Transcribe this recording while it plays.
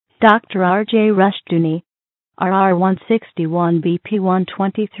Dr. R.J. Rushdoony, RR 161 BP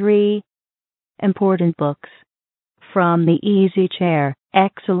 123. Important books. From the Easy Chair,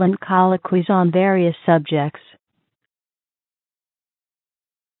 excellent colloquies on various subjects.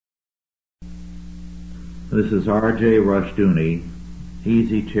 This is R.J. Rushdoony,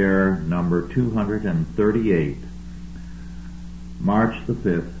 Easy Chair number 238, March the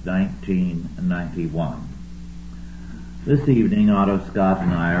 5th, 1991. This evening, Otto Scott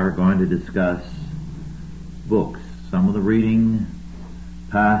and I are going to discuss books, some of the reading,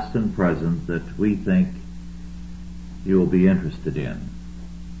 past and present, that we think you will be interested in.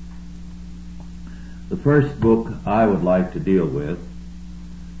 The first book I would like to deal with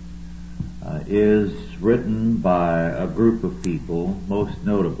is written by a group of people, most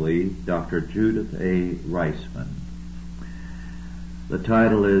notably Dr. Judith A. Reisman. The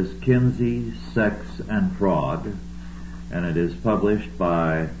title is Kinsey, Sex, and Fraud, and it is published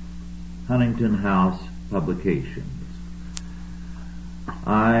by Huntington House Publications.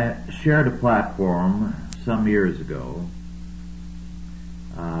 I shared a platform some years ago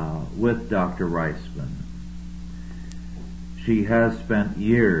with Dr. Reisman. She has spent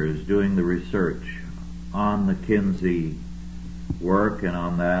years doing the research on the Kinsey work and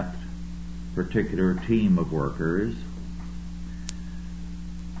on that particular team of workers,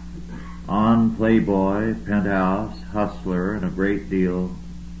 on Playboy, Penthouse, Hustler, and a great deal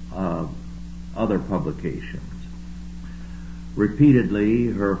of other publications.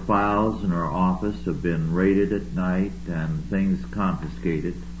 Repeatedly, her files in her office have been raided at night and things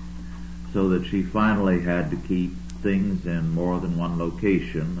confiscated, so that she finally had to keep things in more than one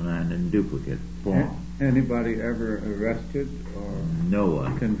location and in duplicate form. Anybody ever arrested or no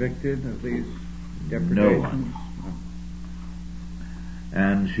one convicted of these depredations? No one.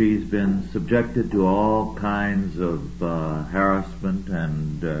 And she's been subjected to all kinds of harassment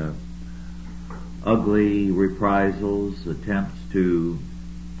and ugly reprisals, attempts to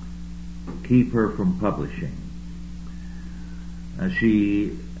keep her from publishing.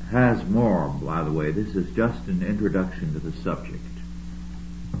 She has more, by the way. This is just an introduction to the subject.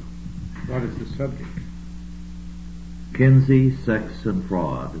 What is the subject? Kinsey, Sex, and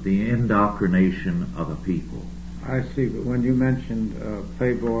Fraud, the indoctrination of a people. I see, but when you mentioned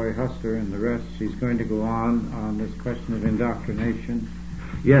Playboy, Hustler, and the rest, she's going to go on this question of indoctrination?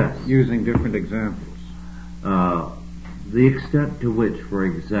 Yes. Using different examples. The extent to which, for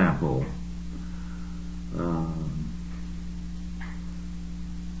example,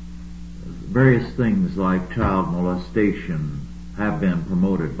 various things like child molestation have been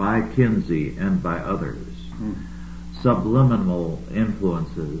promoted by Kinsey and by others. Subliminal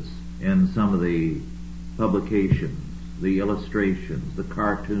influences in some of the publications, the illustrations, the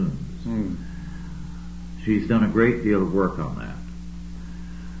cartoons. She's done a great deal of work on that.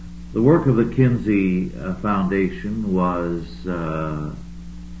 The work of the Kinsey Foundation was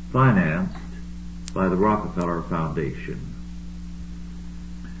financed by the Rockefeller Foundation.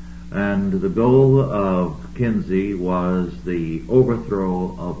 And the goal of Kinsey was the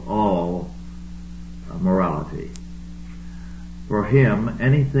overthrow of all morality. For him,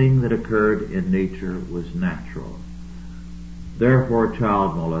 anything that occurred in nature was natural. Therefore,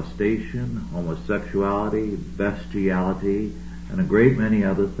 child molestation, homosexuality, bestiality, and a great many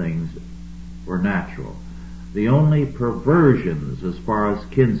other things were natural. The only perversions, as far as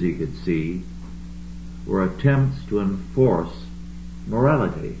Kinsey could see, were attempts to enforce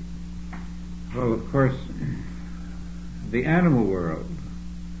morality. Well, of course, the animal world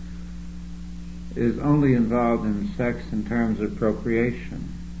is only involved in sex in terms of procreation.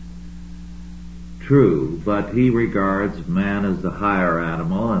 True, but he regards man as the higher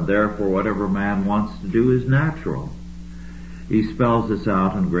animal, and therefore whatever man wants to do is natural. He spells this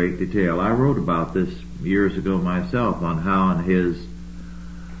out in great detail. I wrote about this years ago myself, on how in his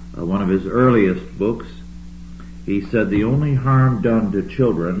one of his earliest books, he said the only harm done to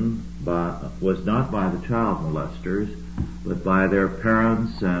children was not by the child molesters, but by their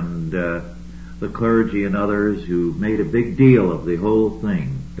parents and the clergy and others who made a big deal of the whole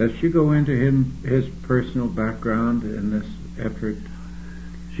thing. Does she go into his personal background in this effort?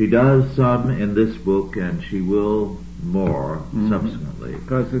 She does some in this book, and she will more subsequently.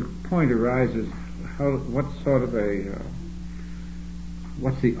 Because the point arises, what's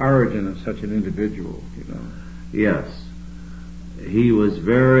the origin of such an individual, you know? Yes. He was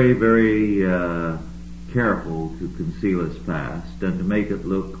very, very careful to conceal his past and to make it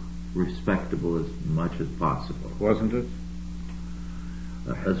look respectable as much as possible. Wasn't it?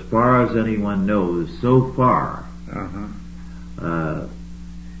 As far as anyone knows, so far,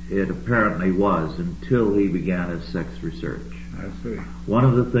 it apparently was, until he began his sex research. I see. One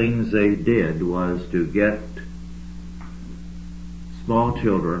of the things they did was to get small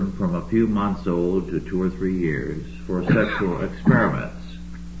children from a few months old to 2 or 3 years for sexual experiments.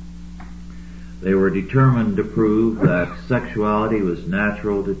 They were determined to prove that sexuality was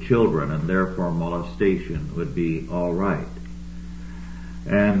natural to children and therefore molestation would be all right.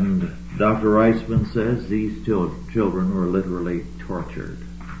 And Dr. Reisman says these children were literally tortured.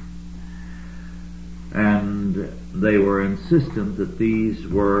 And they were insistent that these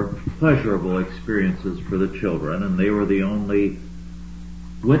were pleasurable experiences for the children, and they were the only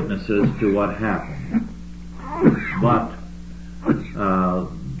witnesses to what happened. But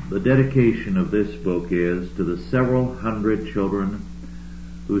the dedication of this book is to the several hundred children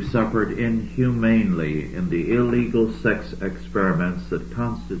who suffered inhumanely in the illegal sex experiments that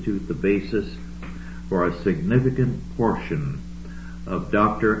constitute the basis for a significant portion of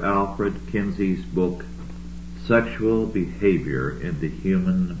Dr. Alfred Kinsey's book, Sexual Behavior in the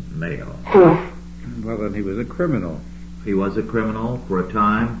Human Male. Well, then he was a criminal. He was a criminal. For a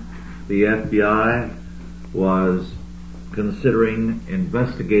time, the FBI was considering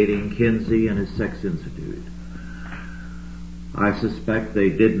investigating Kinsey and his Sex Institute. I suspect they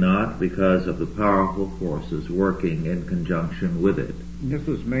did not because of the powerful forces working in conjunction with it. This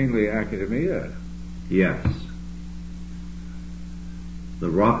was mainly academia. Yes. The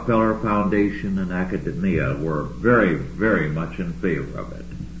Rockefeller Foundation and academia were very, very much in favor of it.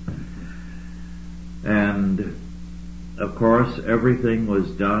 And, of course, everything was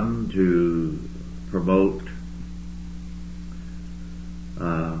done to promote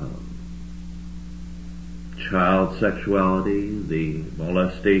child sexuality, the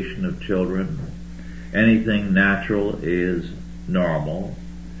molestation of children. Anything natural is normal.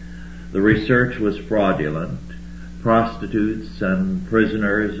 The research was fraudulent. Prostitutes and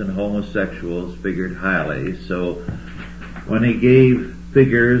prisoners and homosexuals figured highly. So when he gave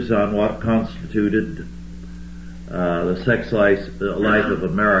figures on what constituted the sex life of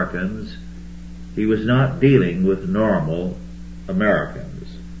Americans, he was not dealing with normal Americans.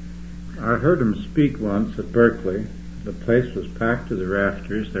 I heard him speak once at Berkeley. The place was packed to the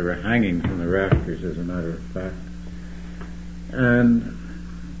rafters. They were hanging from the rafters, as a matter of fact. And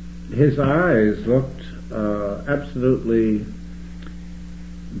his eyes looked absolutely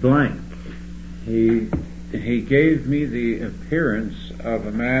blank. He gave me the appearance of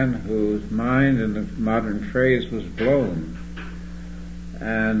a man whose mind, in the modern phrase, was blown.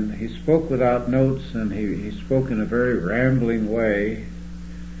 And he spoke without notes, and he spoke in a very rambling way.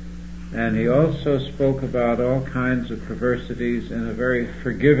 And he also spoke about all kinds of perversities in a very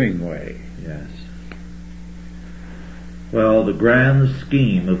forgiving way. Yes. Well, the grand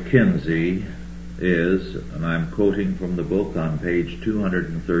scheme of Kinsey is, and I'm quoting from the book on page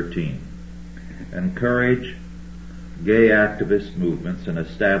 213, encourage gay activist movements and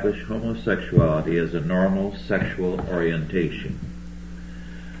establish homosexuality as a normal sexual orientation.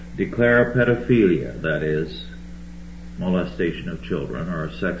 Declare pedophilia, that is, molestation of children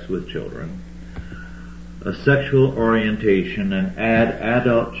or sex with children, a sexual orientation, and add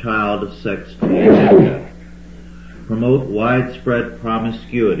adult-child sex to the agenda. Promote widespread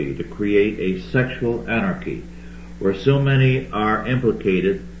promiscuity to create a sexual anarchy where so many are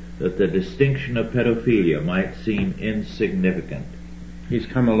implicated that the distinction of pedophilia might seem insignificant. He's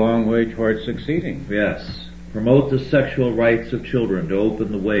come a long way towards succeeding. Yes. Promote the sexual rights of children to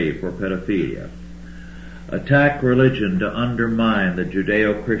open the way for pedophilia. Attack religion to undermine the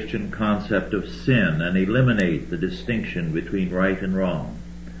Judeo-Christian concept of sin and eliminate the distinction between right and wrong.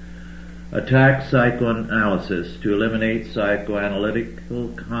 Attack psychoanalysis to eliminate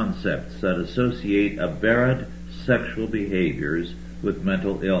psychoanalytical concepts that associate aberrant sexual behaviors with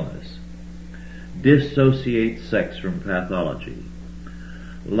mental illness. Dissociate sex from pathology.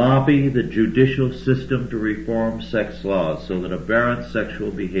 Lobby the judicial system to reform sex laws so that aberrant sexual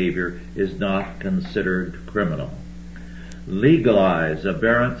behavior is not considered criminal. Legalize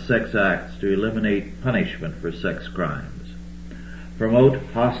aberrant sex acts to eliminate punishment for sex crimes. Promote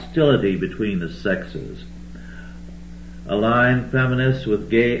hostility between the sexes. Align feminists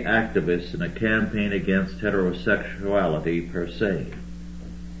with gay activists in a campaign against heterosexuality per se.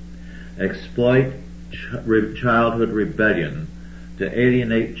 Exploit childhood rebellion to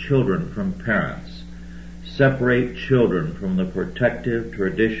alienate children from parents. Separate children from the protective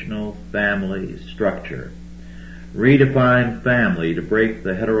traditional family structure. Redefine family to break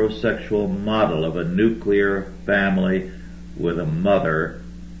the heterosexual model of a nuclear family with a mother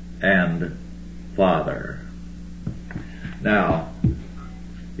and father. Now,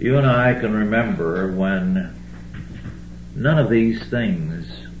 you and I can remember when none of these things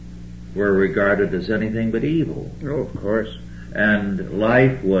were regarded as anything but evil. Oh, of course. And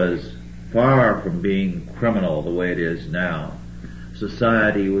life was far from being criminal the way it is now.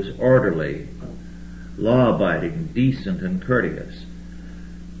 Society was orderly, law-abiding, decent, and courteous.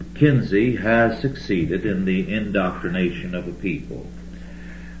 Kinsey has succeeded in the indoctrination of a people.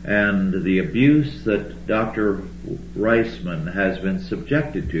 And the abuse that Dr. Reisman has been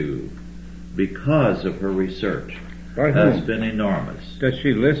subjected to because of her research has been enormous. Does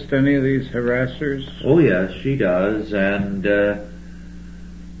she list any of these harassers? Oh yes, she does, and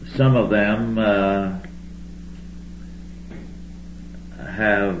some of them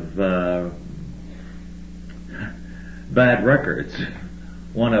have bad records.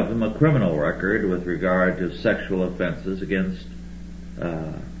 One of them a criminal record with regard to sexual offenses against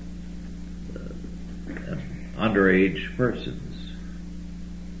underage persons.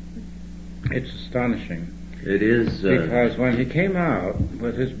 It's astonishing. It is. Because when he came out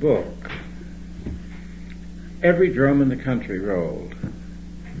with his book, every drum in the country rolled.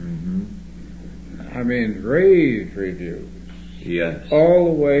 Mm-hmm. I mean, rave reviews. Yes. All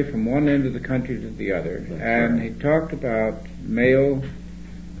the way from one end of the country to the other. That's and right. He talked about male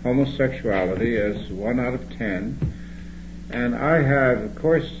homosexuality as 1 out of 10. And I have, of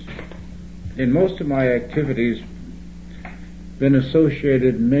course, in most of my activities, been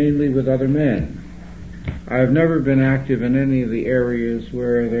associated mainly with other men. I've never been active in any of the areas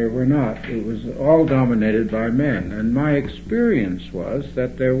where there were not. It was all dominated by men. And my experience was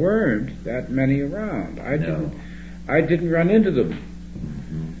that there weren't that many around. I didn't run into them.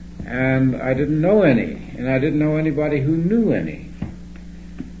 Mm-hmm. And I didn't know any. And I didn't know anybody who knew any.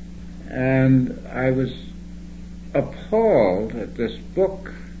 And I was appalled at this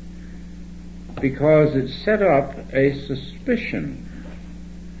book because it set up a suspicion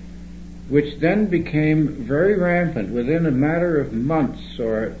which then became very rampant within a matter of months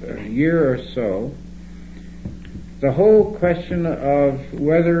or a year or so. The whole question of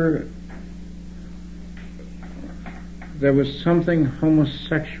whether there was something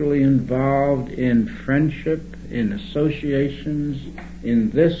homosexually involved in friendship, in associations,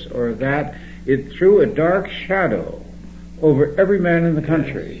 in this or that, it threw a dark shadow over every man in the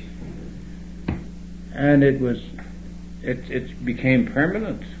country. And it became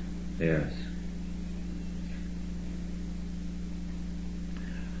permanent. Yes.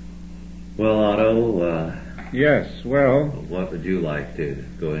 Well, Otto, yes, well, what would you like to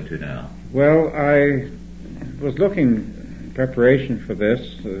go into now? Well, I was looking in preparation for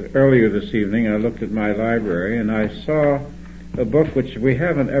this earlier this evening. I looked at my library and I saw a book which we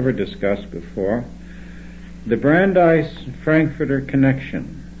haven't ever discussed before, The Brandeis-Frankfurter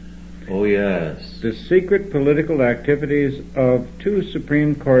Connection. Oh, yes. The secret political activities of two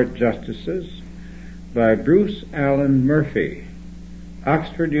Supreme Court justices by Bruce Allen Murphy,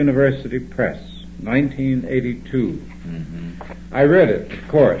 Oxford University Press, 1982. Mm-hmm. I read it, of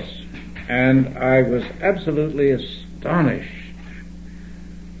course, and I was absolutely astonished.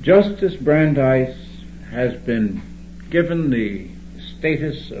 Justice Brandeis has been given the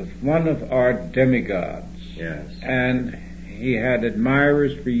status of one of our demigods. Yes. And he had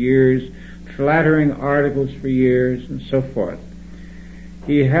admirers for years, flattering articles for years, and so forth.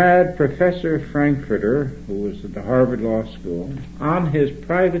 He had Professor Frankfurter, who was at the Harvard Law School, on his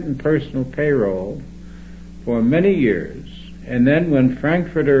private and personal payroll for many years. And then when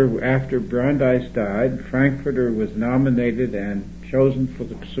Frankfurter, after Brandeis died, Frankfurter was nominated and chosen for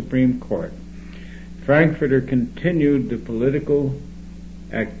the Supreme Court. Frankfurter continued the political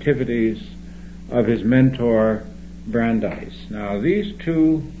activities of his mentor, Brandeis. Now, these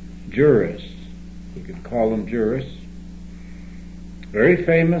two jurists, we could call them jurists, very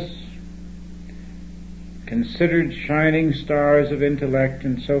famous, considered shining stars of intellect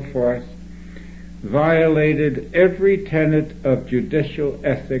and so forth, violated every tenet of judicial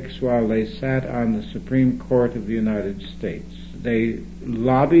ethics while they sat on the Supreme Court of the United States. They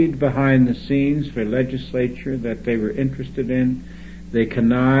lobbied behind the scenes for legislature that they were interested in. They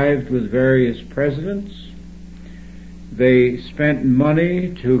connived with various presidents. They spent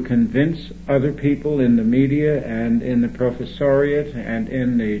money to convince other people in the media and in the professoriate and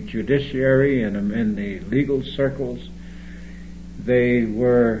in the judiciary and in the legal circles. They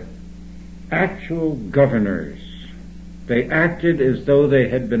were actual governors. They acted as though they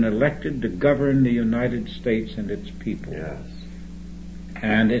had been elected to govern the United States and its people. Yes.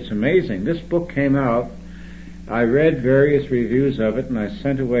 And it's amazing. This book came out. I read various reviews of it and I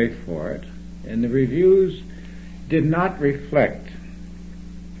sent away for it. And the reviews did not reflect,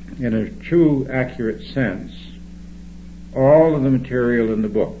 in a true, accurate sense, all of the material in the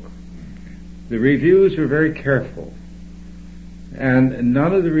book. The reviews were very careful, and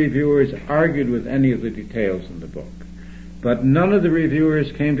none of the reviewers argued with any of the details in the book. But none of the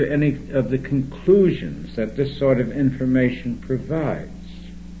reviewers came to any of the conclusions that this sort of information provides.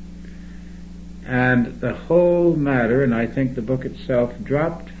 And the whole matter, and I think the book itself,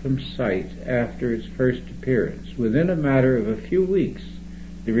 dropped from sight after its first appearance. Within a matter of a few weeks,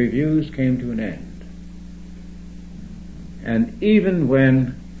 the reviews came to an end. And even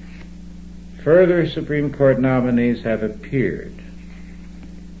when further Supreme Court nominees have appeared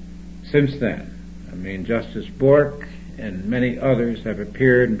since then, I mean, Justice Bork and many others have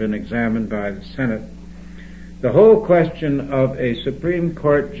appeared and been examined by the Senate, the whole question of a Supreme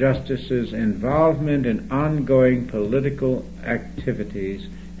Court justice's involvement in ongoing political activities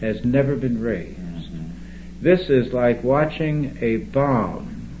has never been raised. This is like watching a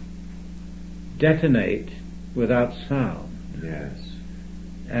bomb detonate without sound. Yes.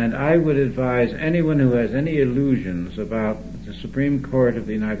 And I would advise anyone who has any illusions about the Supreme Court of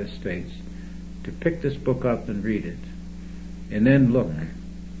the United States to pick this book up and read it. And then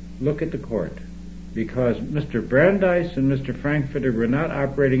look at the court. Because Mr. Brandeis and Mr. Frankfurter were not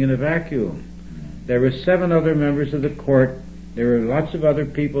operating in a vacuum. There were 7 other members of the court. There were lots of other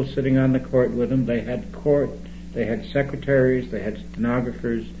people sitting on the court with them. They had secretaries, they had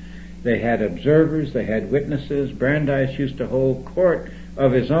stenographers, they had observers, they had witnesses. Brandeis used to hold court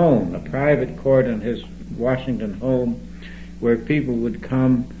of his own, a private court in his Washington home, where people would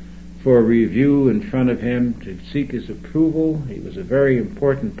come for a review in front of him to seek his approval. He was a very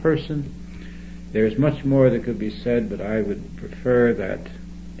important person. There's much more that could be said, but I would prefer that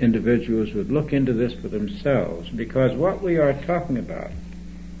individuals would look into this for themselves, because what we are talking about,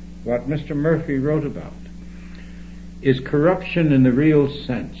 what Mr. Murphy wrote about, is corruption in the real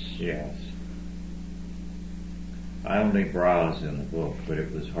sense. Yes. I only browsed in the book, but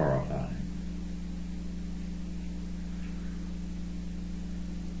it was horrifying.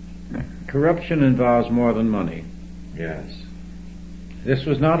 Corruption involves more than money. Yes. This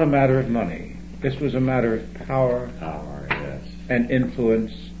was not a matter of money. This was a matter of power. Power, yes. And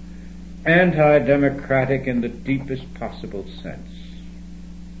influence, anti-democratic in the deepest possible sense.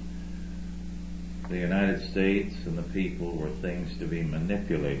 The United States and the people were things to be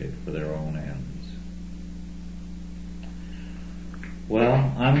manipulated for their own ends.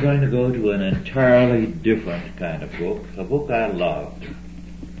 Well, I'm going to go to an entirely different kind of book, a book I loved,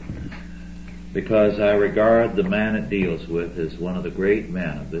 because I regard the man it deals with as one of the great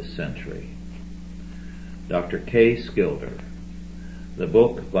men of this century, Dr. Kay Skilder. The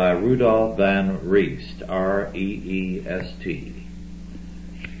book by Rudolf van Reest, R-E-E-S-T,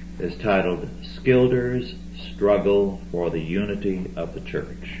 is titled Skilder's Struggle for the Unity of the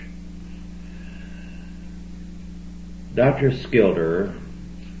Church. Dr. Skilder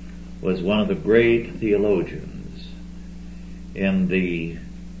was one of the great theologians in the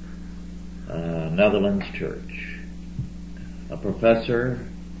Netherlands Church, a professor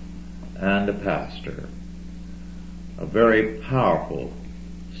and a pastor, a very powerful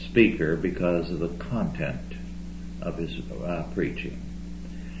speaker because of the content of his preaching.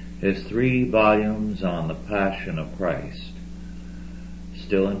 His 3 volumes on the Passion of Christ,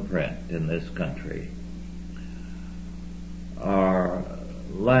 still in print in this country, are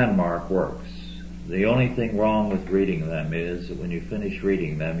landmark works. The only thing wrong with reading them is that when you finish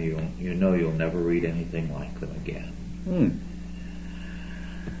reading them, you know you'll never read anything like them again.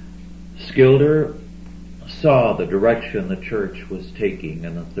 Skilder saw the direction the church was taking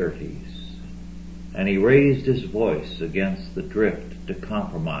in the 30s, and he raised his voice against the drift to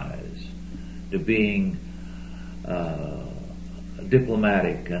compromise, to being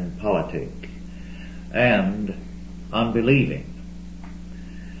diplomatic and politic, and unbelieving.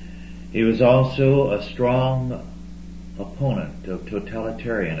 He was also a strong opponent of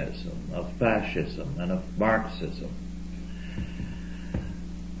totalitarianism, of fascism, and of Marxism.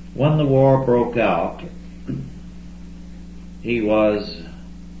 When the war broke out, he was,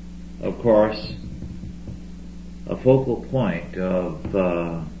 of course, a focal point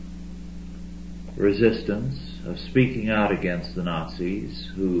of resistance, of speaking out against the Nazis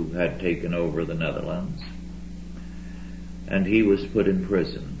who had taken over the Netherlands, and he was put in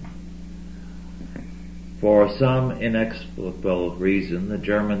prison. For some inexplicable reason, the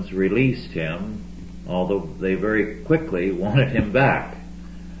Germans released him, although they very quickly wanted him back.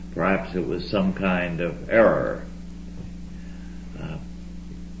 Perhaps it was some kind of error.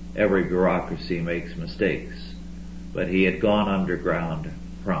 Every bureaucracy makes mistakes, but he had gone underground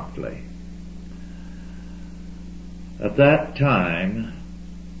promptly. At that time,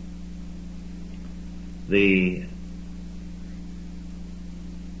 the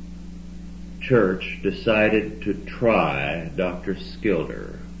church decided to try Dr.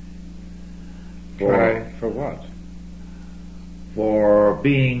 Skilder. Try for what? for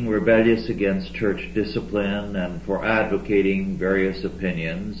being rebellious against church discipline and for advocating various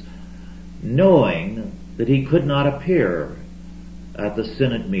opinions, knowing that he could not appear at the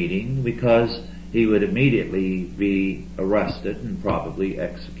synod meeting because he would immediately be arrested and probably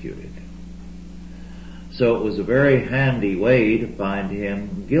executed. So it was a very handy way to find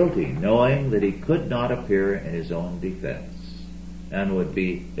him guilty, knowing that he could not appear in his own defense and would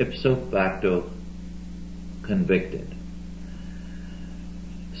be ipso facto convicted.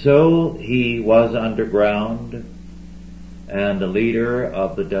 So he was underground and a leader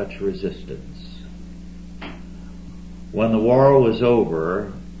of the Dutch resistance. When the war was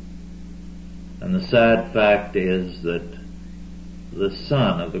over, and the sad fact is that the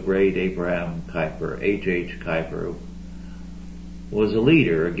son of the great Abraham Kuyper, H.H. Kuyper, was a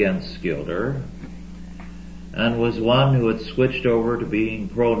leader against Schilder and was one who had switched over to being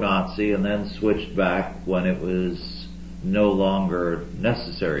pro-Nazi and then switched back when it was no longer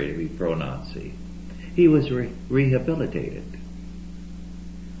necessary to be pro-Nazi. He was rehabilitated.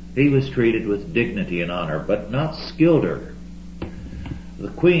 He was treated with dignity and honor, but not Schilder. The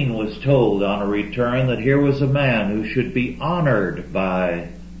Queen was told on a return that here was a man who should be honored by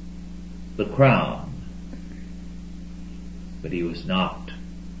the crown, but he was not.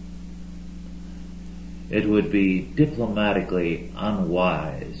 It would be diplomatically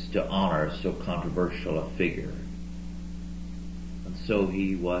unwise to honor so controversial a figure, and so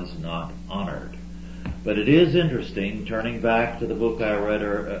he was not honored. But it is interesting, turning back to the book I read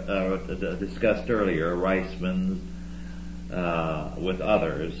or discussed earlier, Reisman's, with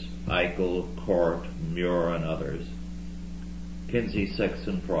others, Eichel, Court, Muir, and others, Kinsey, Sex,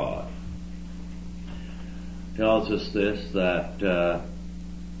 and Fraud, tells us this, that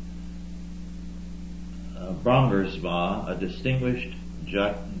Brongersma, a distinguished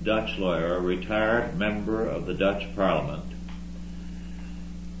Dutch lawyer, a retired member of the Dutch Parliament,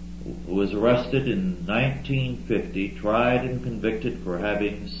 who was arrested in 1950, tried and convicted for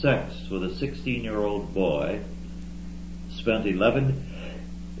having sex with a 16-year-old boy, spent 11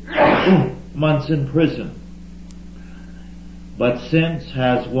 months in prison, but since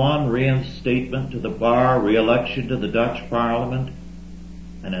has won reinstatement to the bar, re-election to the Dutch Parliament,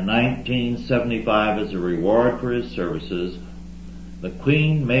 and in 1975, as a reward for his services, the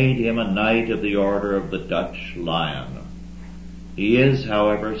Queen made him a Knight of the Order of the Dutch Lion. He is,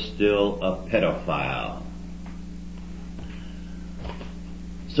 however, still a pedophile.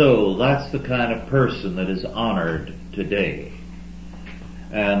 So that's the kind of person that is honored today.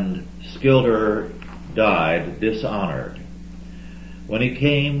 And Schilder died dishonored. When he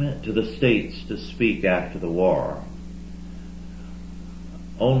came to the States to speak after the war,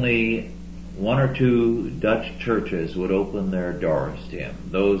 only one or two Dutch churches would open their doors to him,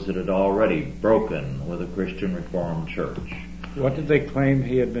 those that had already broken with a Christian Reformed church. What did they claim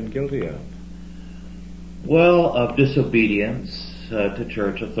he had been guilty of? Well, of disobedience to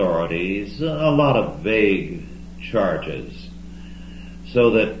church authorities, a lot of vague charges,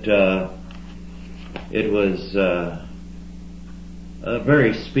 so that it was a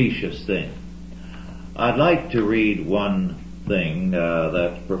very specious thing. I'd like to read one thing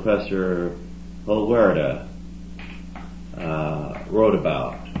that Professor Hulwerda wrote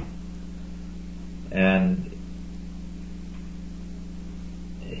about, and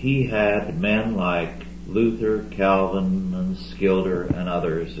he had men like Luther, Calvin, and Schilder, and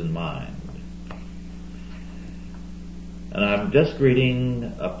others in mind. And I'm just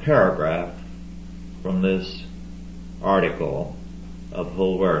reading a paragraph from this article of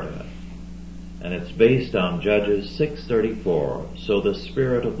Hulwerda, and it's based on Judges 6:34. So the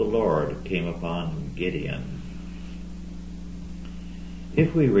Spirit of the Lord came upon Gideon.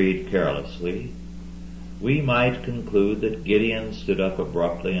 If we read carelessly, we might conclude that Gideon stood up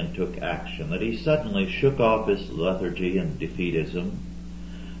abruptly and took action, that he suddenly shook off his lethargy and defeatism,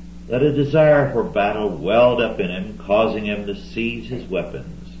 that a desire for battle welled up in him, causing him to seize his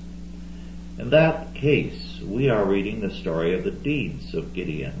weapons. In that case, we are reading the story of the deeds of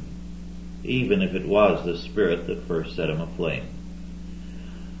Gideon, even if it was the Spirit that first set him aflame.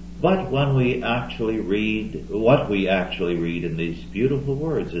 But when we actually read, what we actually read in these beautiful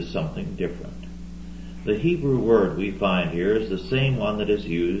words is something different. The Hebrew word we find here is the same one that is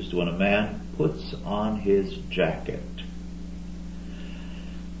used when a man puts on his jacket.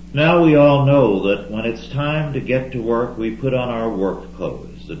 Now we all know that when it's time to get to work, we put on our work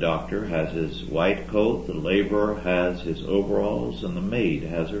clothes. The doctor has his white coat, the laborer has his overalls, and the maid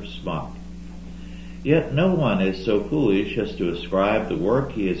has her smock. Yet no one is so foolish as to ascribe the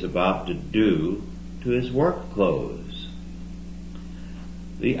work he is about to do to his work clothes.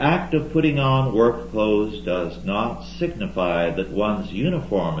 The act of putting on work clothes does not signify that one's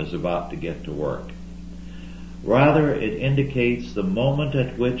uniform is about to get to work. Rather, it indicates the moment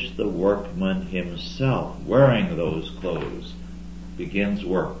at which the workman himself, wearing those clothes, begins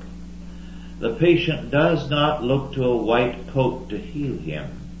work. The patient does not look to a white coat to heal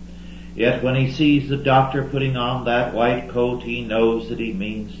him. Yet when he sees the doctor putting on that white coat, he knows that he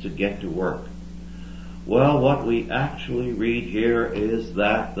means to get to work. Well, what we actually read here is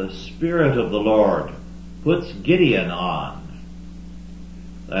that the Spirit of the Lord puts Gideon on.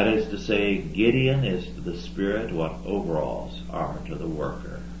 That is to say, Gideon is to the Spirit what overalls are to the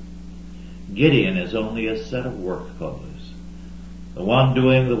worker. Gideon is only a set of work clothes. The one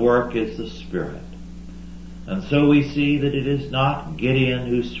doing the work is the Spirit. And so we see that it is not Gideon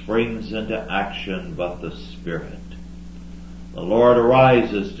who springs into action, but the Spirit. The Lord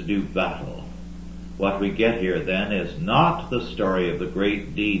arises to do battle. What we get here then is not the story of the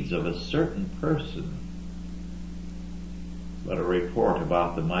great deeds of a certain person, but a report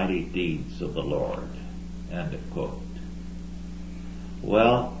about the mighty deeds of the Lord. End of quote.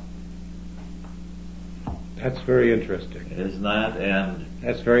 Well, that's very interesting. Isn't that? And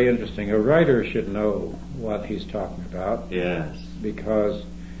that's very interesting. A writer should know what he's talking about. Yes. Because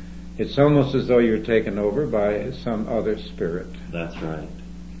it's almost as though you're taken over by some other spirit. That's right.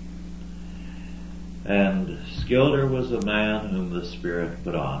 And Skilder was a man whom the Spirit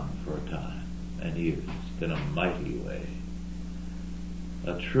put on for a time and used in a mighty way.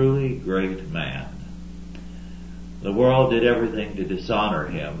 A truly great man. The world did everything to dishonor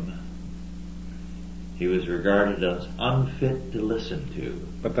him. He was regarded as unfit to listen to.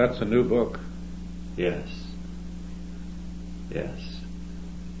 But that's a new book. Yes. Yes.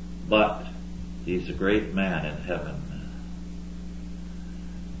 But he's a great man in heaven.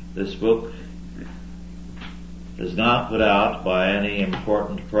 This book is not put out by any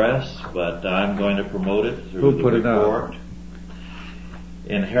important press, but I'm going to promote it through the report.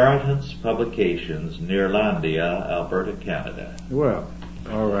 Inheritance Publications, Neerlandia, Alberta, Canada. Well,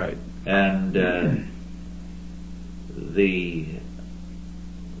 all right. And the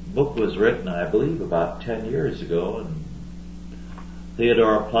book was written, I believe, about 10 years ago, and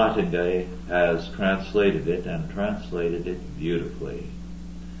Theodore Plattingay has translated it, and translated it beautifully.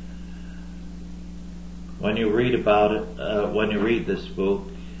 When you read about it, when you read this book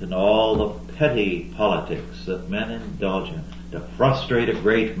and all the petty politics that men indulge in to frustrate a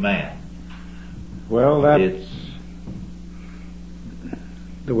great man. Well, that's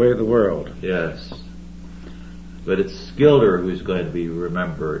the way of the world. Yes. But it's Skilder who's going to be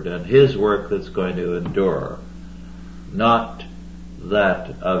remembered, and his work that's going to endure, not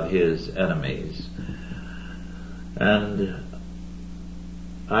that of his enemies. And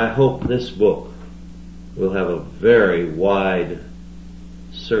I hope this book will have a very wide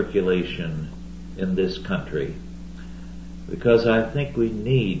circulation in this country, because I think we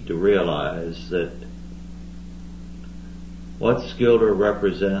need to realize that what Skilder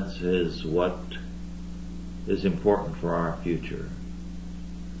represents is what is important for our future.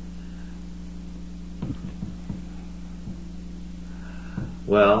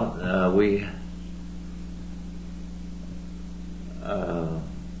 Well,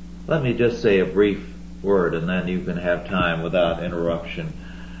 let me just say a brief word, and then you can have time without interruption.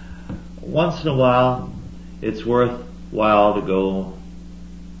 Once in a while, it's worthwhile to go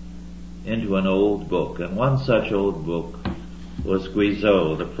into an old book, and one such old book was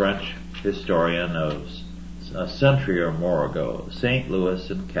Guizot, the French historian of a century or more ago, St. Louis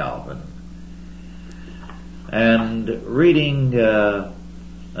and Calvin. And reading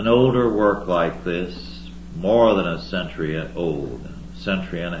an older work like this, more than a century old, a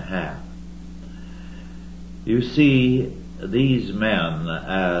century and a half, you see these men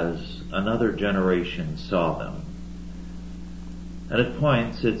as another generation saw them. And at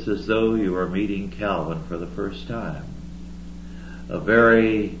points it's as though you are meeting Calvin for the first time. A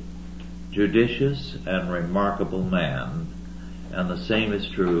very judicious and remarkable man, and the same is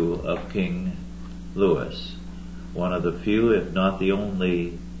true of King Louis, one of the few, if not the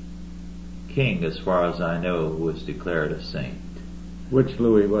only king, as far as I know, who was declared a saint. Which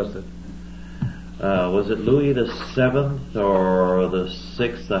Louis was it? Was it Louis the Seventh or the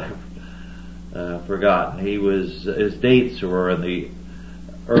Sixth? I've forgotten. His dates were in the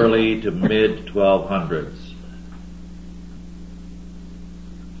early to mid 1200s.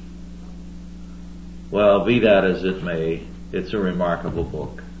 Well, be that as it may, it's a remarkable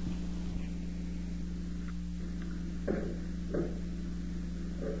book.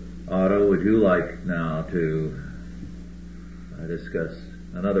 Otto, would you like now to discuss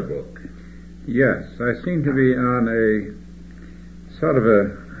another book? Yes, I seem to be on a sort of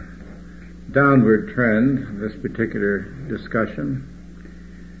a downward trend, this particular discussion.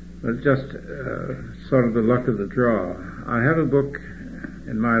 But just sort of the luck of the draw. I have a book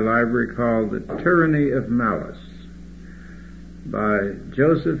in my library called The Tyranny of Malice by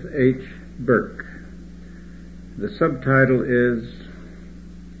Joseph H. Burke. The subtitle is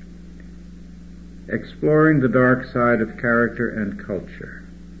Exploring the Dark Side of Character and Culture.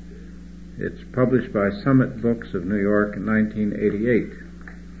 It's published by Summit Books of New York in 1988.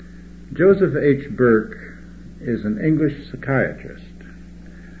 Joseph H. Burke is an English psychiatrist,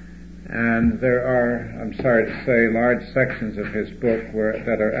 and there are, I'm sorry to say, large sections of his book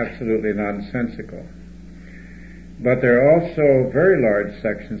that are absolutely nonsensical. But there are also very large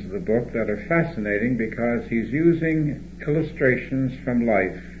sections of the book that are fascinating because he's using illustrations from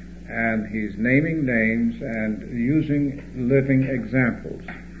life, and he's naming names and using living examples.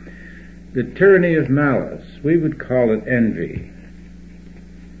 The tyranny of malice, we would call it envy.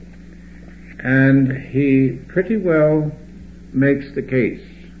 And he pretty well makes the case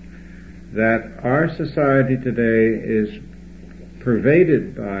that our society today is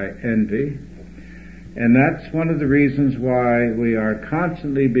pervaded by envy, and that's one of the reasons why we are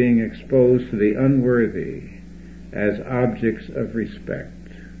constantly being exposed to the unworthy as objects of respect.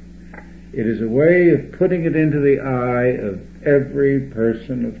 It is a way of putting it into the eye of every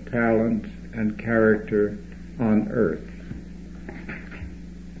person of talent and character on earth.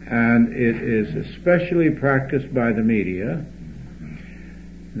 And it is especially practiced by the media.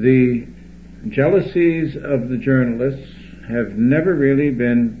 The jealousies of the journalists have never really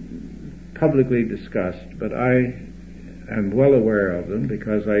been publicly discussed, but I am well aware of them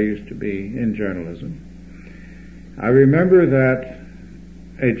because I used to be in journalism. I remember that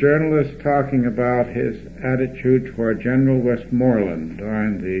a journalist talking about his attitude toward General Westmoreland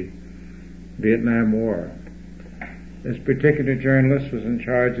during the Vietnam War. This particular journalist was in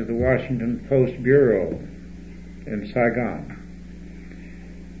charge of the Washington Post Bureau in Saigon.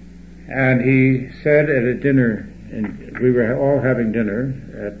 And he said at a dinner, and we were all having dinner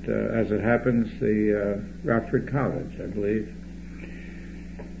at, as it happens, the Rockford College, I believe.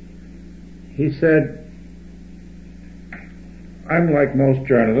 He said, I'm like most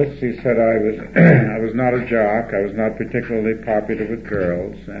journalists. He said I was not a jock. I was not particularly popular with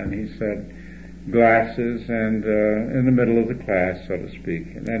girls. And he said glasses and in the middle of the class, so to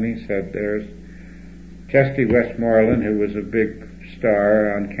speak. And then he said there's Chesty Westmoreland, who was a big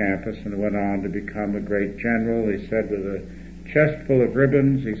star on campus and went on to become a great general. He said with a chest full of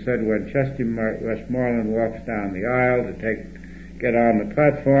ribbons, he said when Chesty Westmoreland walks down the aisle to get on the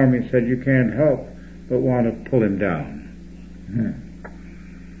platform, he said you can't help but want to pull him down.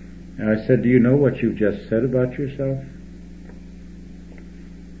 And I said, do you know what you've just said about yourself?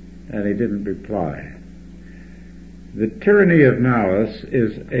 And he didn't reply. The Tyranny of Malice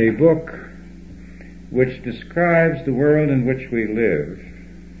is a book which describes the world in which we live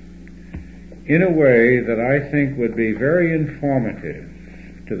in a way that I think would be very informative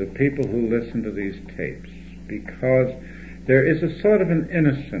to the people who listen to these tapes, because there is a sort of an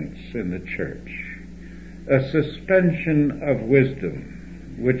innocence in the church, a suspension of wisdom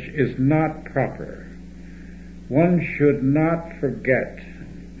which is not proper. One should not forget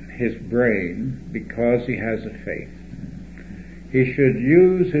his brain because he has a faith. He should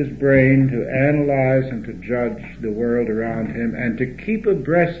use his brain to analyze and to judge the world around him and to keep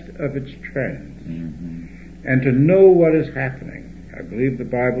abreast of its trends and to know what is happening. I believe the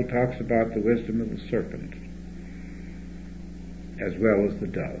Bible talks about the wisdom of the serpent as well as the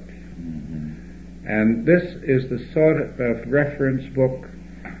dove. And this is the sort of reference book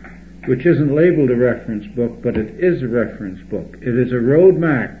which isn't labeled a reference book, but it is a reference book. It is a road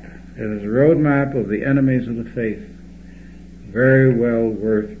map. It is a road map of the enemies of the faith. Very well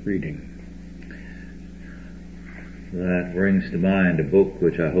worth reading. That brings to mind a book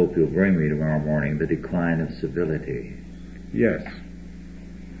which I hope you'll bring me tomorrow morning, The Decline of Civility. Yes.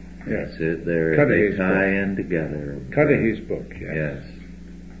 Yes. That's it. They tie in together. Cudahy's book, yes. Yes.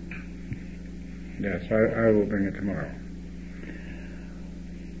 Yes, I will bring it tomorrow.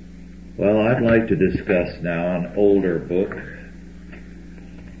 Well, I'd like to discuss now an older book,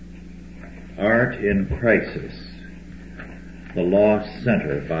 Art in Crisis, The Lost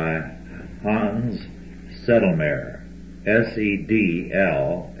Center by Hans Sedlmayr,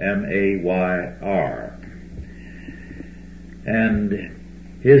 Sedlmayr. And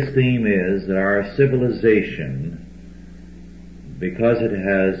his theme is that our civilization, because it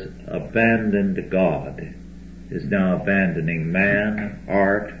has abandoned God, is now abandoning man,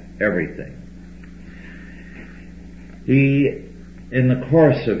 art, everything. He, in the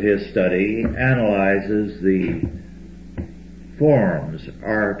course of his study, analyzes the forms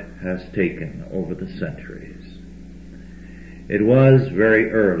art has taken over the centuries. It was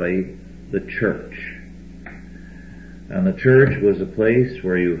very early the church. And the church was a place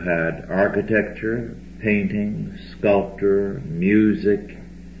where you had architecture, painting, sculpture, music,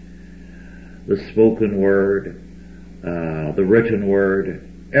 the spoken word, the written word,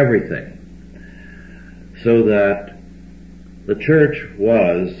 everything. So that the church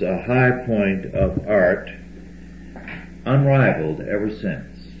was a high point of art, unrivaled ever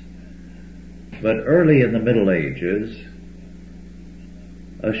since. But early in the Middle Ages,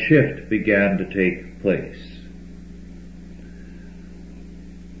 a shift began to take place.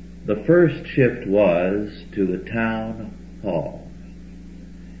 The first shift was to the town hall.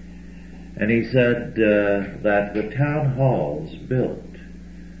 And he said that the town halls built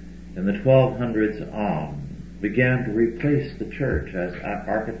in the 1200s on began to replace the church as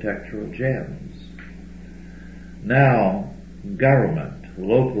architectural gems. Now, government,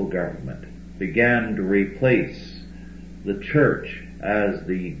 local government, began to replace the church as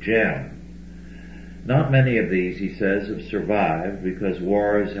the gem. Not many of these, he says, have survived because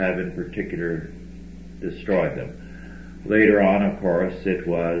wars have in particular destroyed them. Later on, of course, it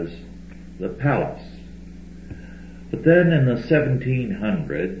was the palace. But then in the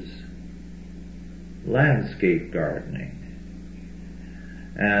 1700s, landscape gardening.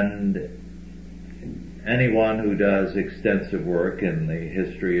 And anyone who does extensive work in the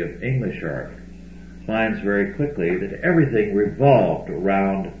history of English art finds very quickly that everything revolved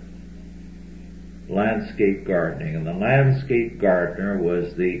around landscape gardening, and the landscape gardener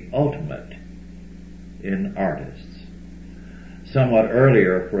was the ultimate in artists. Somewhat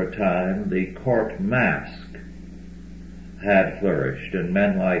earlier, for a time, the court mask had flourished, and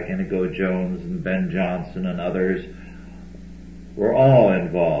men like Inigo Jones and Ben Jonson and others were all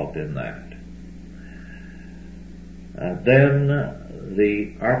involved in that. Then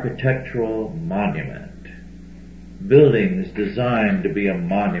the architectural monument, buildings designed to be a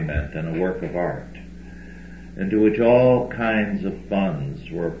monument and a work of art, into which all kinds of funds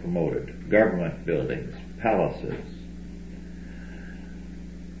were promoted, government buildings, palaces.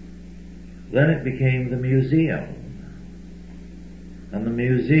 Then it became the museum, and the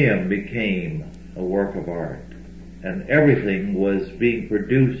museum became a work of art, and everything was being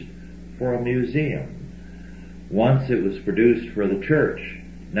produced for a museum. Once it was produced for the church,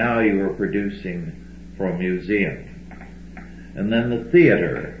 now you were producing for a museum. And then the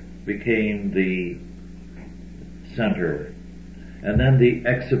theater became the center, and then the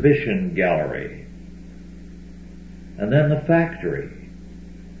exhibition gallery, and then the factory.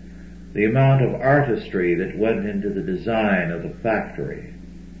 The amount of artistry that went into the design of the factory,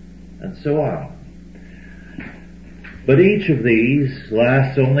 and so on. But each of these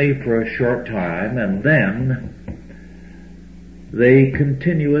lasts only for a short time, and then they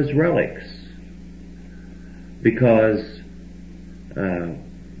continue as relics, because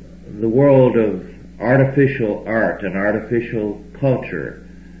the world of artificial art and artificial culture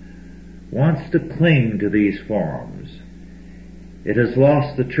wants to cling to these forms. It has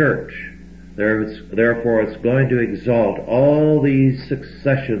lost the church. Therefore, it's going to exalt all these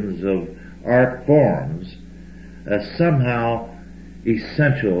successions of art forms as somehow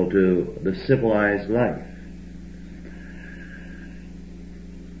essential to the civilized life.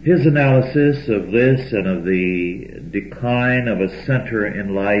 His analysis of this and of the decline of a center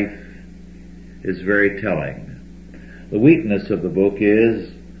in life is very telling. The weakness of the book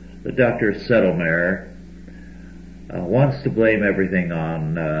is that Dr. Settlemeyer wants to blame everything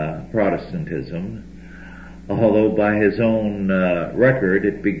on Protestantism, although by his own record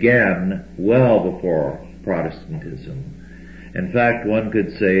it began well before Protestantism. In fact, one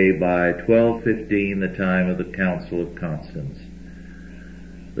could say by 1215, the time of the Council of Constance,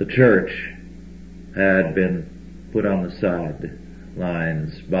 the church had been put on the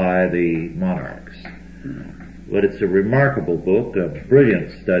sidelines by the monarchs. But it's a remarkable book, a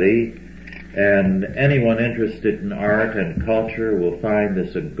brilliant study, and anyone interested in art and culture will find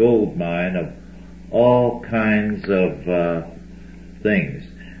this a gold mine of all kinds of things.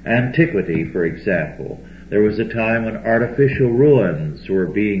 Antiquity, for example. There was a time when artificial ruins were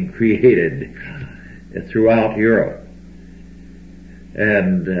being created throughout Europe.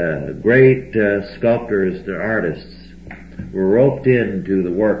 And great sculptors and artists were roped into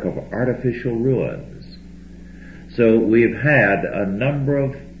the work of artificial ruins. So we've had a number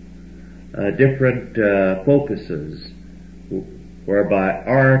of different focuses whereby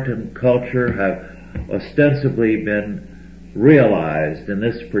art and culture have ostensibly been realized in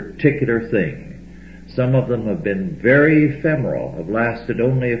this particular thing. Some of them have been very ephemeral, have lasted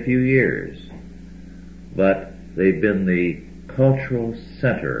only a few years, but they've been the cultural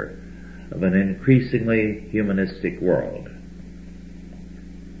center of an increasingly humanistic world.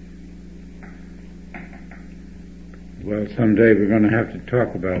 Well, someday we're going to have to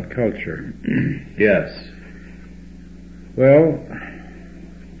talk about culture. Yes. Well,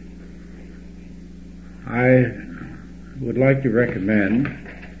 I would like to recommend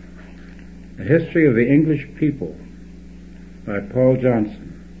The History of the English People by Paul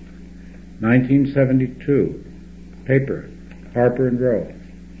Johnson, 1972, paper, Harper and Row.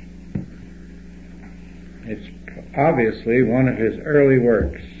 It's obviously one of his early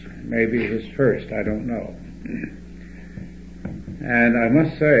works, maybe his first, I don't know. And I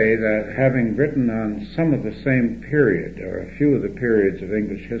must say that having written on some of the same period, or a few of the periods of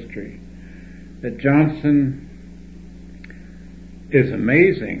English history, that Johnson is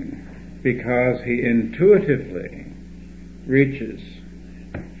amazing because he intuitively reaches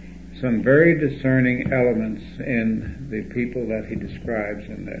some very discerning elements in the people that he describes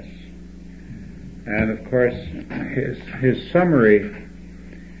in this. And of course, his summary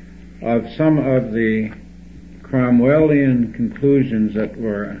of some of the Cromwellian conclusions that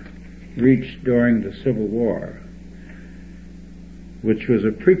were reached during the Civil War, which was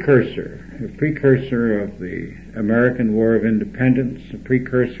a precursor of the American War of Independence, a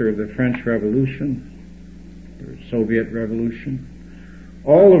precursor of the French Revolution, or Soviet Revolution,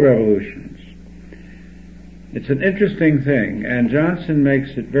 all the revolutions. It's an interesting thing, and Johnson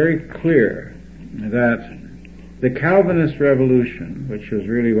makes it very clear that the Calvinist Revolution, which was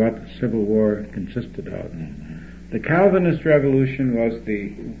really what the Civil War consisted of, the Calvinist Revolution was the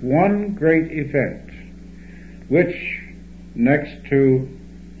one great event which, next to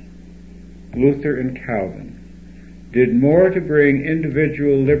Luther and Calvin, did more to bring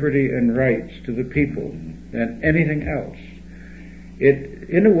individual liberty and rights to the people than anything else.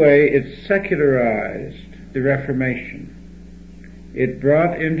 In a way, it secularized the Reformation. It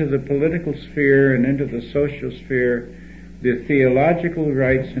brought into the political sphere and into the social sphere the theological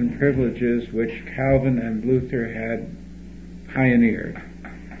rights and privileges which Calvin and Luther had pioneered.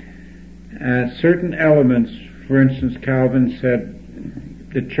 Certain elements, for instance, Calvin said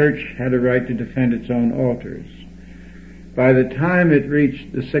the church had a right to defend its own altars. By the time it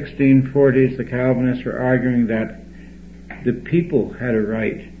reached the 1640s, the Calvinists were arguing that the people had a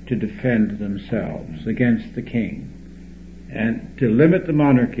right to defend themselves against the king. And to limit the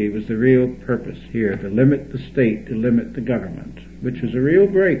monarchy was the real purpose here, to limit the state, to limit the government, which was a real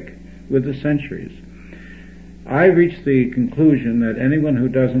break with the centuries. I reached the conclusion that anyone who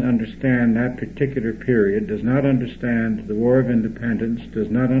doesn't understand that particular period does not understand the War of Independence, does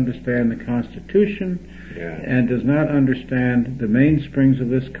not understand the Constitution, and does not understand the mainsprings of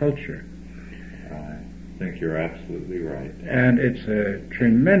this culture. I think you're absolutely right. And it's a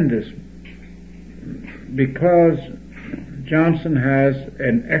tremendous, because Johnson has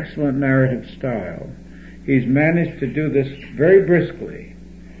an excellent narrative style. He's managed to do this very briskly.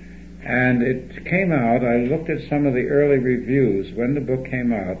 And it came out, I looked at some of the early reviews when the book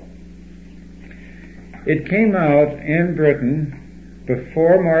came out. It came out in Britain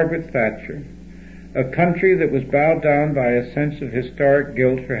before Margaret Thatcher, a country that was bowed down by a sense of historic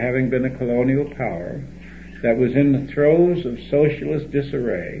guilt for having been a colonial power, that was in the throes of socialist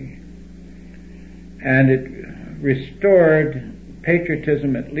disarray, and it restored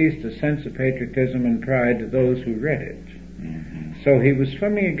patriotism, at least a sense of patriotism and pride, to those who read it. So he was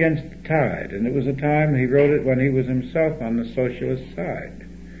swimming against the tide, and it was a time he wrote it when he was himself on the socialist side.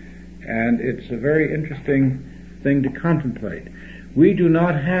 And it's a very interesting thing to contemplate. We do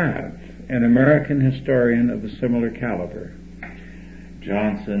not have an American historian of a similar caliber.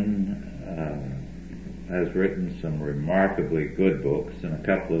 Johnson has written some remarkably good books and a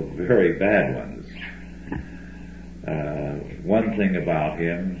couple of very bad ones. One thing about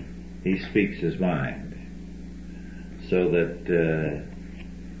him, he speaks his mind, so that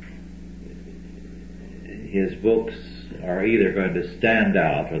his books are either going to stand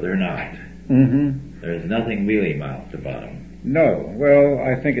out or they're not. There's nothing mealy-mouthed about them. No. Well,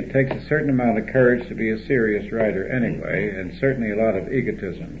 I think it takes a certain amount of courage to be a serious writer anyway, and certainly a lot of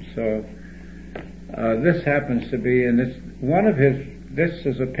egotism. So this happens to be, and this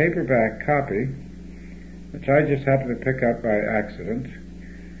is a paperback copy, which I just happened to pick up by accident.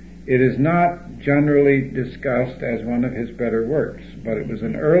 It is not generally discussed as one of his better works, but it was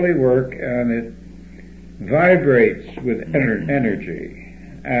an early work, and it vibrates with energy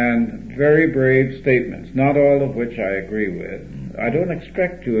and very brave statements, not all of which I agree with. I don't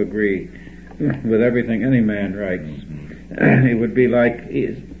expect to agree with everything any man writes. It would be like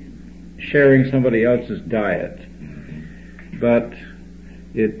sharing somebody else's diet. But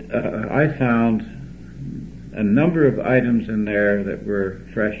I found a number of items in there that were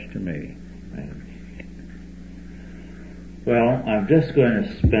fresh to me. Well, I'm just going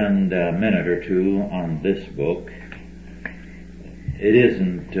to spend a minute or two on this book. It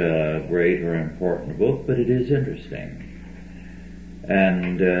isn't a great or important book, but it is interesting.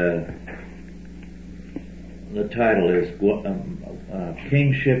 And the title is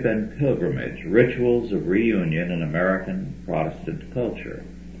Kingship and Pilgrimage, Rituals of Reunion in American Protestant Culture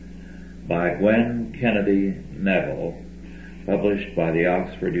by Gwen Kennedy Neville, published by the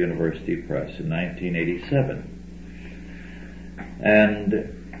Oxford University Press in 1987. And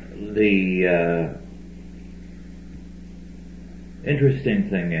the interesting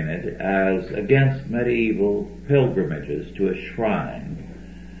thing in it, as against medieval pilgrimages to a shrine,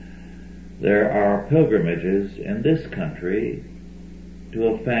 there are pilgrimages in this country to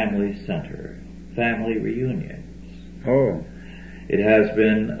a family center, family reunions. Oh. It has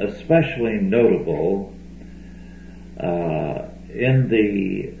been especially notable in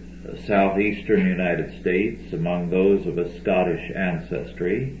the southeastern United States among those of a Scottish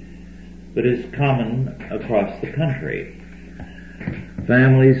ancestry, but is common across the country.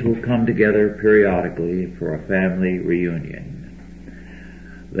 Families will come together periodically for a family reunion.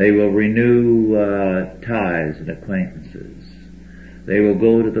 They will renew ties and acquaintances. They will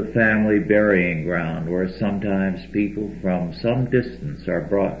go to the family burying ground where sometimes people from some distance are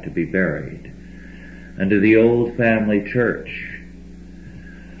brought to be buried, and to the old family church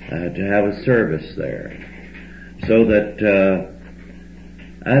to have a service there, so that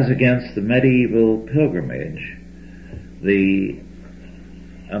as against the medieval pilgrimage, the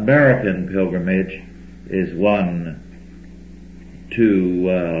American pilgrimage is one to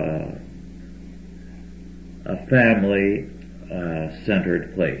a family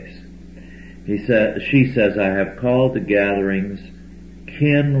centered place. She says, I have called the gatherings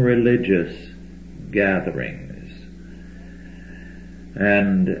kin religious gatherings.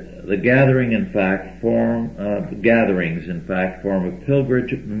 And the gatherings in fact form a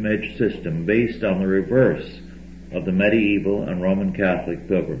pilgrimage system based on the reverse of the medieval and Roman Catholic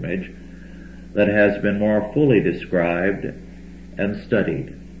pilgrimage that has been more fully described and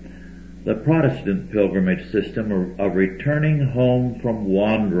studied. The Protestant pilgrimage system of returning home from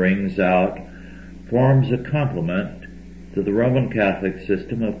wanderings out forms a complement to the Roman Catholic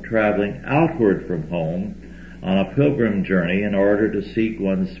system of traveling outward from home on a pilgrim journey in order to seek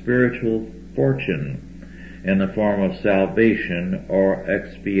one's spiritual fortune in the form of salvation or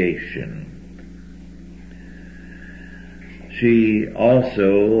expiation. She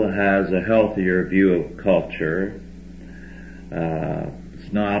also has a healthier view of culture.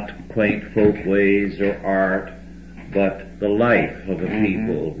 It's not quaint folkways or art, but the life of a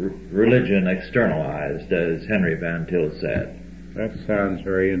people, religion externalized, as Henry Van Til said. That sounds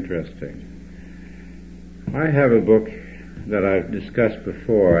very interesting. I have a book that I've discussed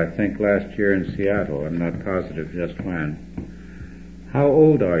before, I think last year in Seattle. I'm not positive just when. How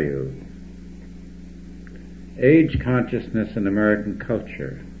old are you? Age, Consciousness in American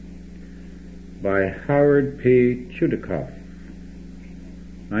Culture by Howard P. Chudikoff,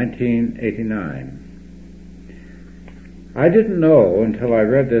 1989. I didn't know until I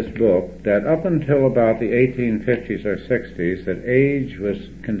read this book that up until about the 1850s or 60s that age was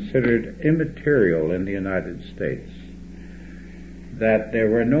considered immaterial in the United States. That there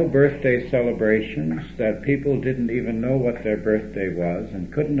were no birthday celebrations, that people didn't even know what their birthday was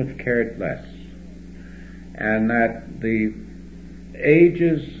and couldn't have cared less. And that the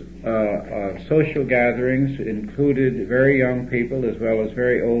ages of social gatherings included very young people as well as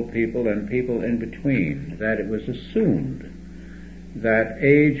very old people and people in between, that it was assumed that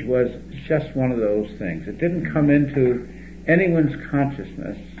age was just one of those things. It didn't come into anyone's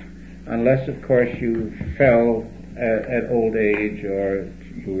consciousness unless, of course, you fell at old age or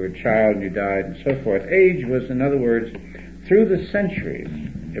you were a child and you died and so forth. Age was, in other words, through the centuries,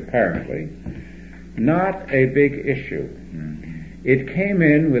 apparently, not a big issue. It came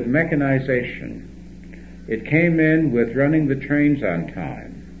in with mechanization. It came in with running the trains on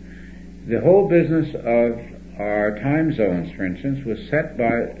time. The whole business of our time zones, for instance, was set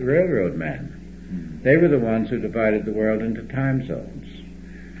by railroad men. They were the ones who divided the world into time zones.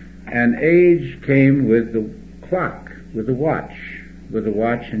 And age came with the clock, with the watch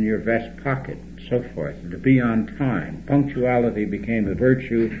in your vest pocket, and so forth, and to be on time. Punctuality became a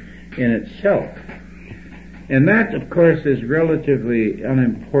virtue in itself. And that, of course, is relatively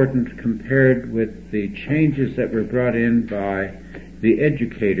unimportant compared with the changes that were brought in by the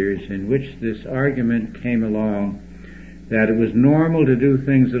educators in which this argument came along that it was normal to do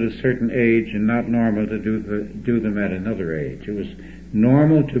things at a certain age and not normal to do them at another age. It was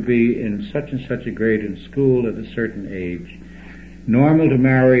normal to be in such and such a grade in school at a certain age, normal to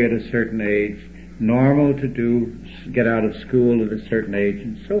marry at a certain age, normal to get out of school at a certain age,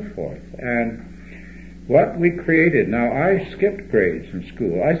 and so forth. And what we created, now I skipped grades in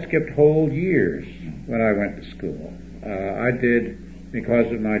school. I skipped whole years when I went to school. I did,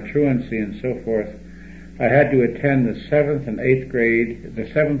 because of my truancy and so forth, I had to attend the 7th and 8th grade, the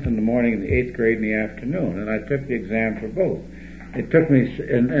 7th in the morning and the 8th grade in the afternoon, and I took the exam for both. It took me,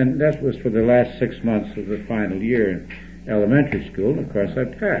 and that was for the last 6 months of the final year in elementary school, and of course I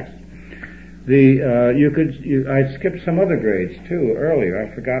passed. I skipped some other grades too earlier.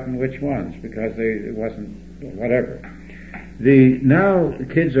 I've forgotten which ones because it wasn't whatever. Now the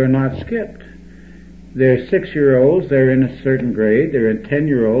kids are not skipped. They're 6-year-olds. They're in a certain grade. They're a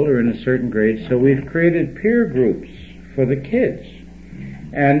 10-year-old or in a certain grade. So we've created peer groups for the kids,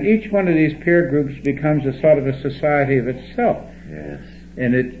 and each one of these peer groups becomes a sort of a society of itself. Yes.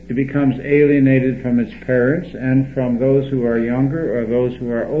 And it becomes alienated from its parents and from those who are younger or those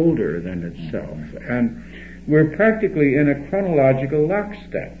who are older than itself. And we're practically in a chronological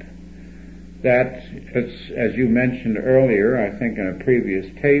lockstep. That, as you mentioned earlier, I think in a previous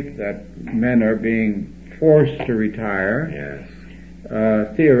tape, that men are being forced to retire. Yes.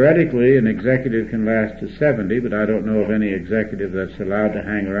 Theoretically, an executive can last to 70, but I don't know of any executive that's allowed to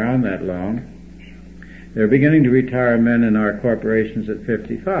hang around that long. They're beginning to retire men in our corporations at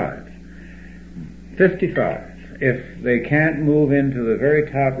 55. 55. If they can't move into the very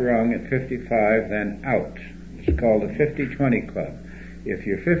top rung at 55, then out. It's called the 50-20 club. If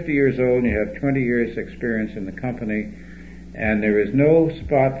you're 50 years old and you have 20 years experience in the company and there is no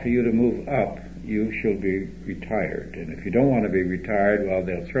spot for you to move up, you shall be retired. And if you don't want to be retired, well,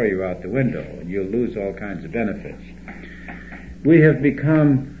 they'll throw you out the window and you'll lose all kinds of benefits. We have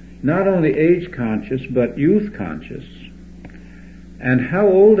become not only age conscious, but youth conscious. And how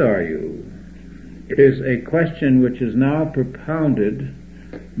old are you is a question which is now propounded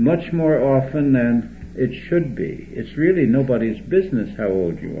much more often than it should be. It's really nobody's business how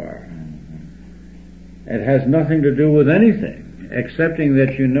old you are. It has nothing to do with anything, excepting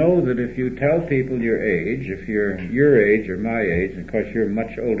that you know that if you tell people your age, if you're your age or my age, and of course you're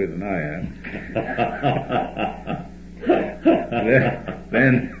much older than I am,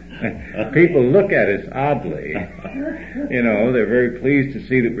 then people look at us oddly. You know, they're very pleased to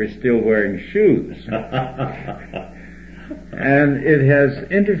see that we're still wearing shoes. And it has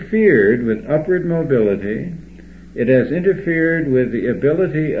interfered with upward mobility. It has interfered with the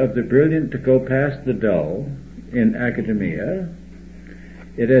ability of the brilliant to go past the dull in academia.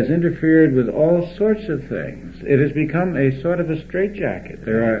 It has interfered with all sorts of things. It has become a sort of a straitjacket.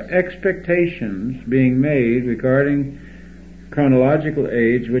 There are expectations being made regarding chronological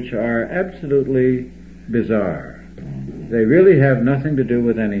age which are absolutely bizarre. They really have nothing to do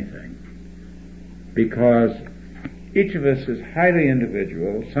with anything, because each of us is highly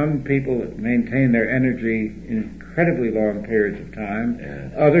individual. Some people maintain their energy in incredibly long periods of time.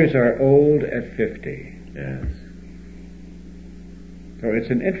 Yes. Others are old at 50. Yes. So it's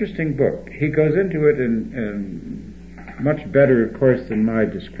an interesting book. He goes into it in much better, of course, than my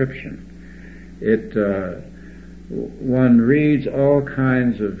description. One reads all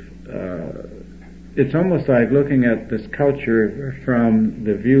kinds of, it's almost like looking at this culture from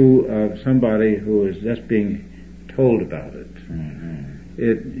the view of somebody who is just being told about it. Mm-hmm.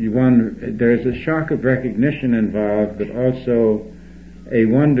 There's a shock of recognition involved, but also a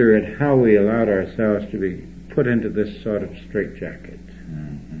wonder at how we allowed ourselves to be put into this sort of straitjacket.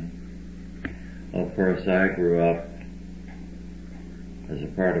 Mm-hmm. Well, of course, I grew up as a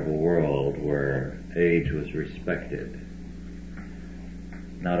part of a world where age was respected.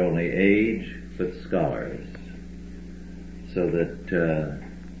 Not only age, but scholars. So that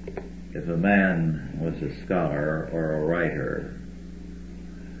if a man was a scholar or a writer,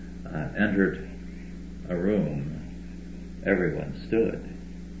 entered a room, everyone stood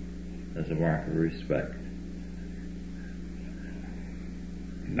as a mark of respect.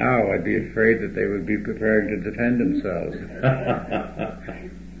 Now I'd be afraid that they would be preparing to defend themselves.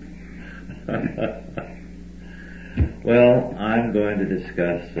 Well, I'm going to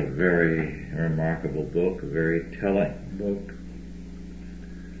discuss a very remarkable book, a very telling book,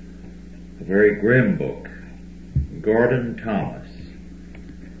 a very grim book, Gordon Thomas,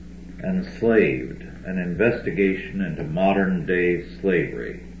 Enslaved, an investigation into modern-day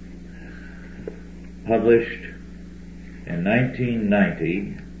slavery, published in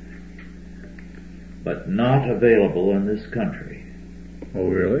 1990, but not available in this country. Oh,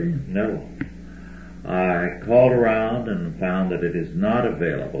 really? No. I called around and found that it is not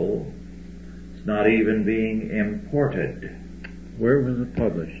available. It's not even being imported. Where was it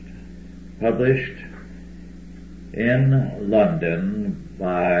published? Published in London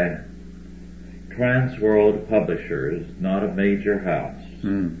by Transworld Publishers, not a major house.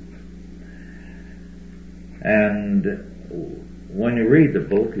 And when you read the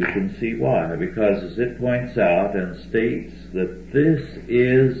book, you can see why, because as it points out and states that this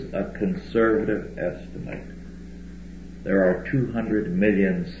is a conservative estimate. There are 200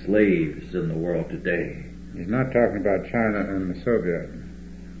 million slaves in the world today. He's not talking about China and the Soviet.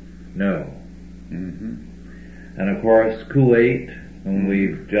 No. And of course, Kuwait, whom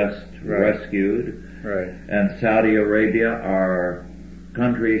we've just rescued, and Saudi Arabia are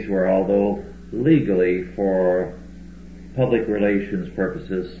countries where, although legally for public relations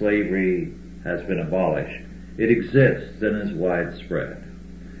purposes slavery has been abolished, it exists and is widespread.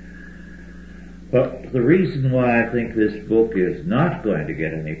 But the reason why I think this book is not going to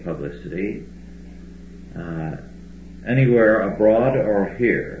get any publicity anywhere abroad or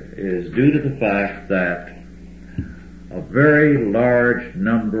here is due to the fact that a very large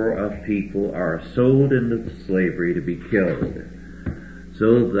number of people are sold into slavery to be killed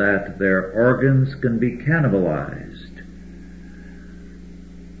so that their organs can be cannibalized.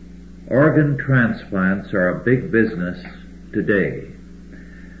 Organ transplants are a big business today.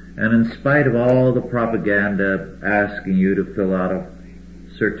 And in spite of all the propaganda asking you to fill out a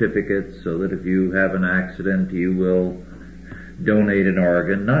certificate so that if you have an accident you will donate an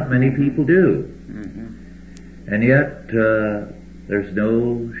organ, not many people do. And yet there's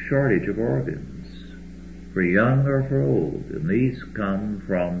no shortage of organs, for young or for old. And these come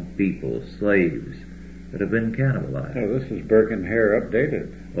from people, slaves, that have been cannibalized. Oh, this is Burke and Hare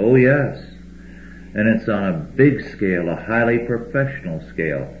updated. Oh, yes. And it's on a big scale, a highly professional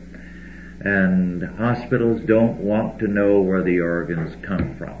scale. And hospitals don't want to know where the organs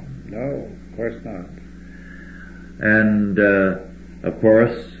come from. No, of course not. And, of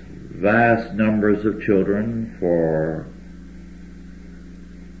course, vast numbers of children for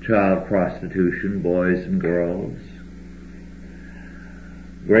child prostitution, boys and girls.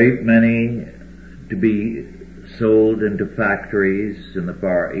 Great many to be sold into factories in the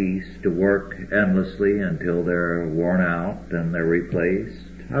Far East to work endlessly until they're worn out and they're replaced.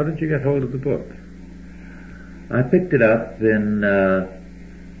 How did you get hold of the book? I picked it up in a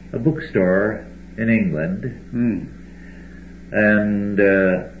bookstore in England, and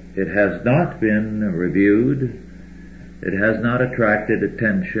it has not been reviewed. It has not attracted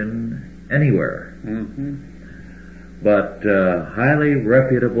attention anywhere. But highly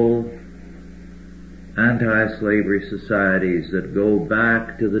reputable anti-slavery societies that go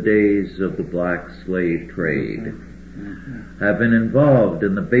back to the days of the black slave trade have been involved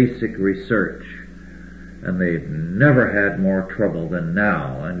in the basic research, and they've never had more trouble than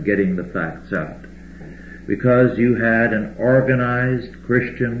now in getting the facts out, because you had an organized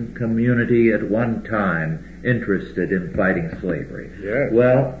Christian community at one time interested in fighting slavery. Yes.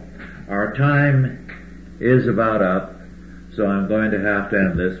 Well, our time is about up, so I'm going to have to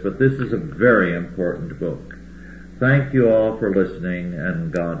end this, but this is a very important book. Thank you all for listening,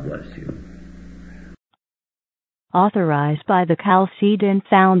 and God bless you. Authorized by the Chalcedon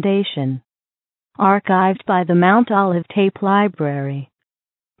Foundation. Archived by the Mount Olive Tape Library.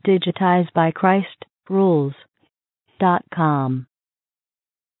 Digitized by ChristRules.com.